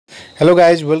Hello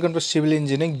guys, welcome to Civil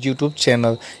Engineering YouTube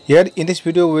channel. Here in this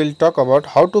video we will talk about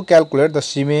how to calculate the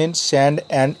cement, sand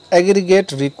and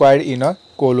aggregate required in a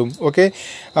column. Okay,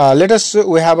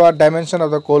 we have a dimension of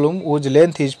the column whose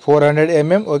length is 400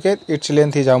 mm. Okay, its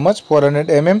length is how much? 400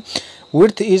 mm.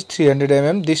 Width is 300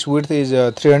 mm. This width is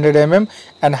 300 mm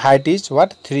and height is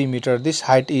what? 3 meter. This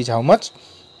height is how much?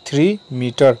 3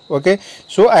 meter. Okay,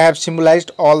 so I have symbolized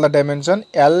all the dimension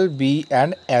L, B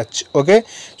and H. Okay,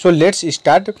 so let's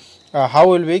start. How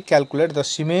will we calculate the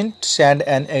cement, sand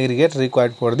and aggregate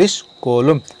required for this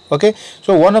column? Okay,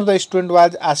 so one of the student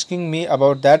was asking me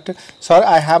about that, sir,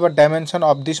 I have a dimension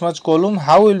of this much column,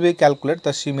 how will we calculate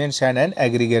the cement, sand and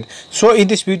aggregate? So in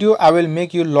this video I will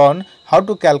make you learn how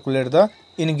to calculate the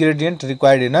ingredient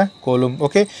required in a column.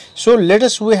 Okay, so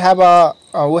we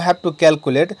have to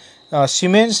calculate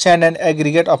cement, sand and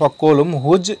aggregate of a column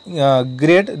whose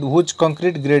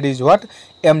concrete grade is what?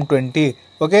 M20.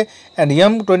 Okay, and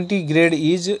M20 grade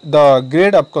is the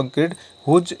grade of concrete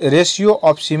whose ratio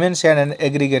of cement, sand and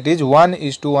aggregate is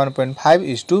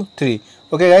 1:1.5:3.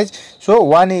 Okay guys, so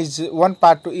one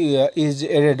part is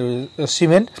added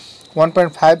cement,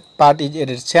 1.5 part is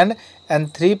added sand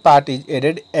and 3 part is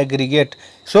added aggregate.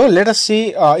 So let us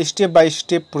see step by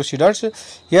step procedures.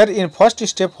 Here in first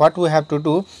step, what we have to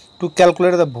do to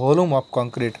calculate the volume of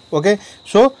concrete. Okay,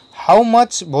 so how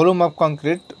much volume of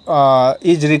concrete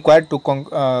is required to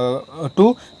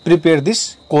prepare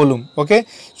this column? Okay,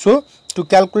 so to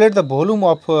calculate the volume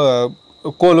of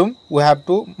column, we have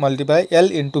to multiply L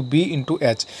into B into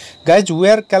H. Guys, we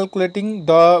are calculating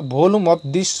the volume of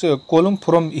this column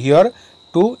from here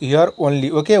to here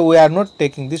only. Okay, we are not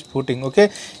taking this footing.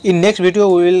 Okay, in next video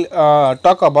we will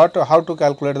talk about how to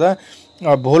calculate the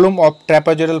volume of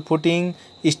trapezoidal footing,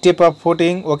 step up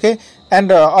footing. Okay,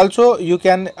 and also you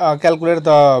can calculate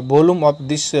the volume of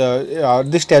this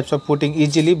types of footing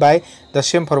easily by the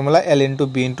same formula L into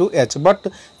B into H, but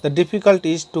the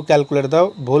difficulty is to calculate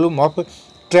the volume of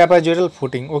trapezoidal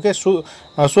footing. Okay, so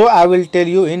I will tell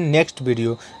you in next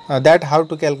video that how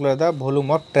to calculate the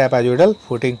volume of trapezoidal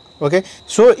footing. Okay,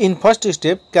 so in first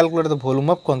step, calculate the volume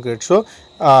of concrete. So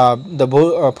the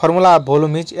formula of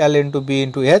volume is L into B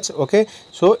into H. Okay,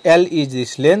 so L is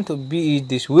this length, B is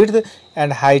this width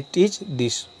and height is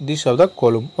this of the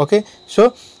column. Okay,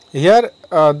 so here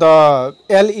the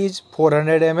L is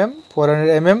 400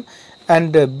 mm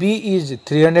and B is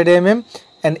 300 mm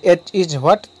and H is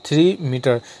what? 3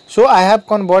 meter. So I have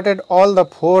converted all the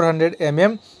 400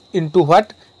 mm into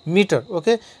what? Meter.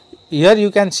 Okay, here you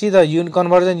can see the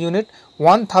conversion unit.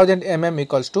 1000 mm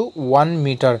equals to 1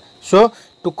 meter. So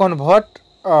to convert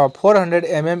 400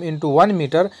 mm into 1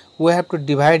 meter, we have to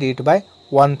divide it by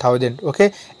 1000.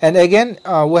 Okay, and again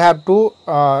we have to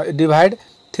divide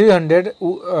 300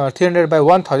 by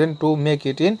 1000 to make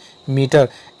it in meter,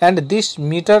 and this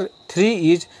meter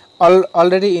 3 is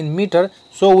already in meter,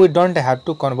 so we don't have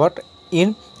to convert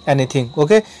in anything.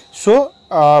 Okay, so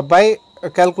by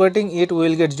calculating it, we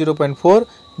will get 0.4.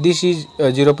 This is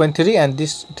 0.3 and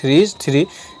this 3 is 3,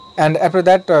 and after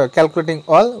that calculating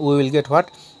all, we will get what?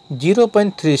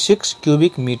 0.36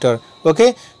 cubic meter.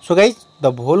 Okay, so guys, the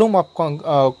volume of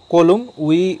column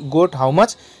we got how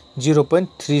much?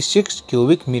 0.36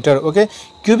 cubic meter. Okay,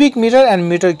 cubic meter and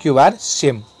meter cube are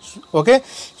same. Okay,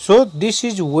 so this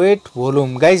is weight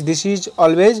volume. Guys, this is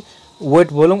always weight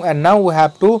volume, and now we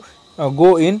have to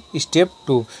go in step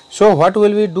 2. So what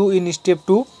will we do in step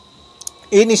 2?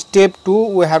 In step 2,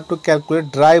 we have to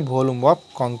calculate dry volume of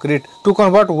concrete. To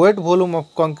convert weight volume of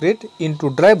concrete into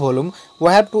dry volume,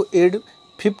 we have to add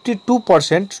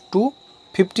 52% to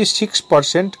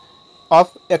 56%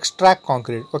 of extra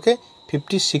concrete. Okay,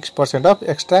 56% of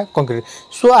extra concrete.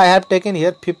 So I have taken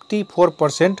here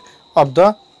 54% of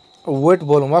the weight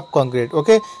volume of concrete.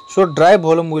 Okay, so dry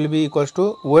volume will be equals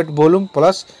to weight volume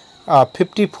plus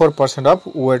 54% of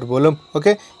weight volume.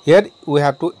 Okay, here we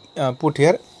have to put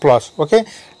here plus. Okay,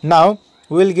 now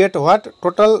we will get what?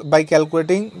 Total, by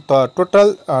calculating the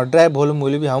total dry volume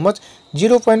will be how much?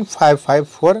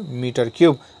 0.554 meter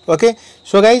cube. Okay,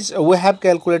 so guys, we have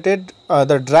calculated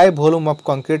the dry volume of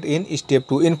concrete in step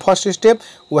 2. In first step,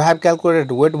 we have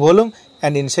calculated weight volume,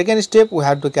 and in second step, we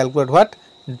have to calculate what?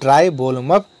 Dry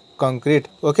volume of concrete.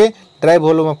 Okay, dry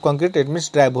volume of concrete, it means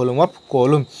dry volume of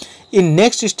column. In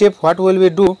next step, what will we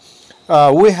do?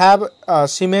 We have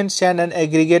cement, sand and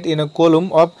aggregate in a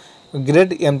column of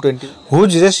grade M20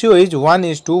 whose ratio is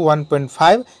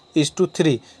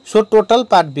 1:1.5:3. So total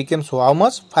part becomes how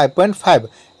much? 5.5,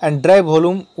 and dry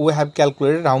volume we have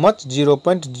calculated how much?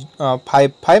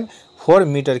 0.554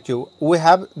 meter cube. We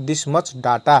have this much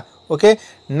data. Okay,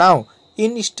 now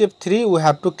in step 3 we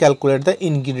have to calculate the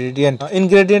ingredient.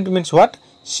 Ingredient means what?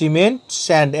 Cement,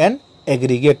 sand and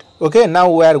aggregate. Okay, now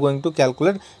we are going to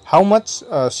calculate how much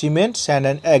cement, sand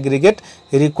and aggregate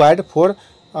required for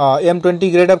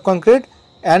M20 grade of concrete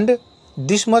and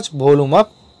this much volume of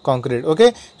concrete.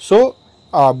 Okay, so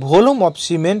volume of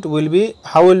cement will be,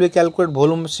 how will we calculate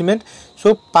volume of cement?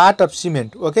 So part of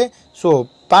cement. Okay, so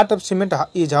part of cement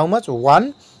is how much?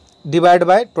 1 divided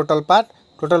by total part.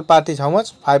 Total part is how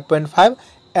much? 5.5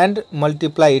 and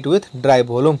multiply it with dry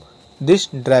volume, this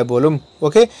dry volume.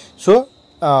 Okay, so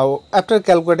after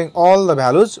calculating all the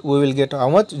values we will get how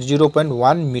much?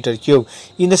 0.1 meter cube.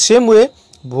 In the same way,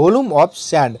 volume of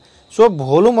sand. So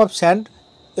volume of sand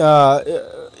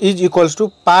is equals to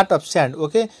part of sand.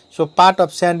 Okay, so part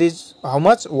of sand is how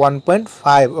much?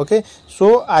 1.5. okay,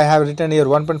 so I have written here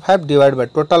 1.5 divided by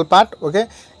total part. Okay,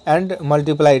 and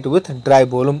multiply it with dry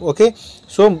volume. Okay,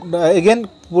 so again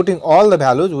putting all the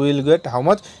values we will get how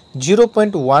much?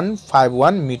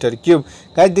 0.151 meter cube.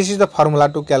 Guys, this is the formula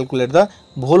to calculate the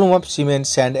volume of cement,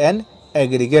 sand and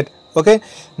aggregate. Okay,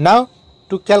 now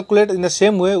to calculate in the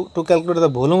same way, to calculate the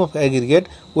volume of aggregate,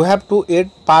 we have to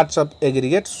add parts of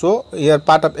aggregate. So here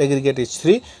part of aggregate is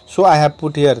 3, so I have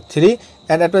put here 3,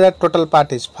 and after that total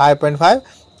part is 5.5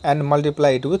 and multiply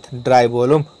it with dry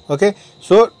volume. Okay,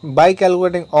 so by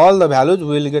calculating all the values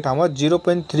we will get how much?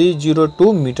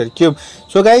 0.302 meter cube.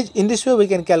 So guys, in this way we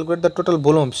can calculate the total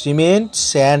volume of cement,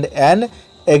 sand and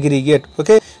aggregate.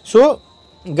 Okay, so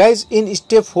guys, in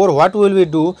step 4 what will we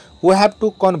do? We have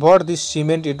to convert this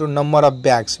cement into number of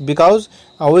bags, because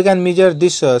we can measure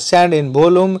this sand in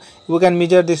volume, we can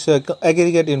measure this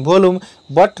aggregate in volume,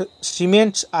 but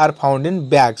cements are found in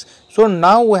bags. So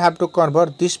now we have to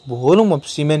convert this volume of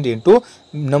cement into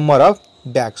number of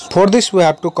bags. For this we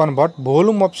have to convert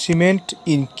volume of cement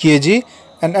in kg,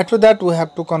 and after that we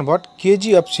have to convert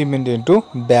kg of cement into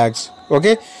bags.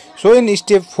 Okay, so in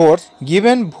step 4,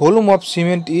 given volume of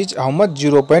cement is how much?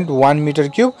 0.1 meter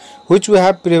cube, which we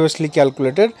have previously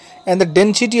calculated, and the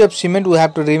density of cement, we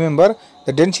have to remember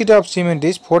the density of cement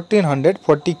is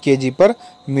 1440 kg per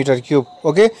meter cube.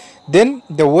 Okay, then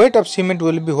the weight of cement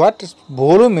will be what?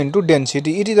 Volume into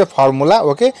density. It is a formula.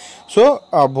 Okay, so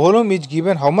volume is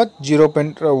given how much?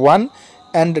 0.1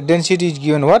 and density is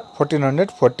given what?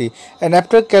 1440, and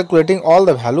after calculating all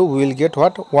the value we will get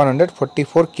what?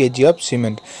 144 kg of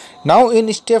cement. Now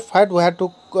in step 5 we have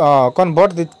to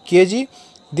convert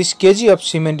this kg of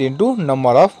cement into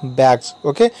number of bags.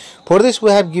 Okay, for this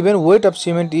we have given weight of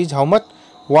cement is how much?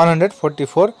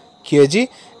 144 kg,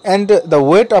 and the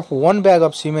weight of one bag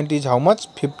of cement is how much?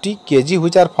 50 kg,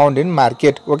 which are found in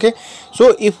market. Okay,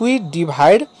 so if we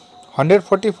divide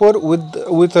 144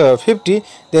 with 50,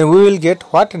 then we will get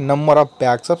what? Number of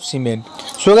bags of cement.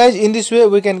 So guys, in this way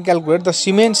we can calculate the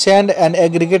cement, sand and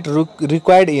aggregate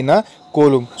required in a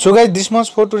column. So guys, this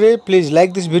much for today. Please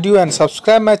like this video and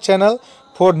subscribe my channel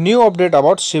for new update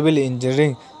about civil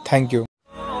engineering. Thank you.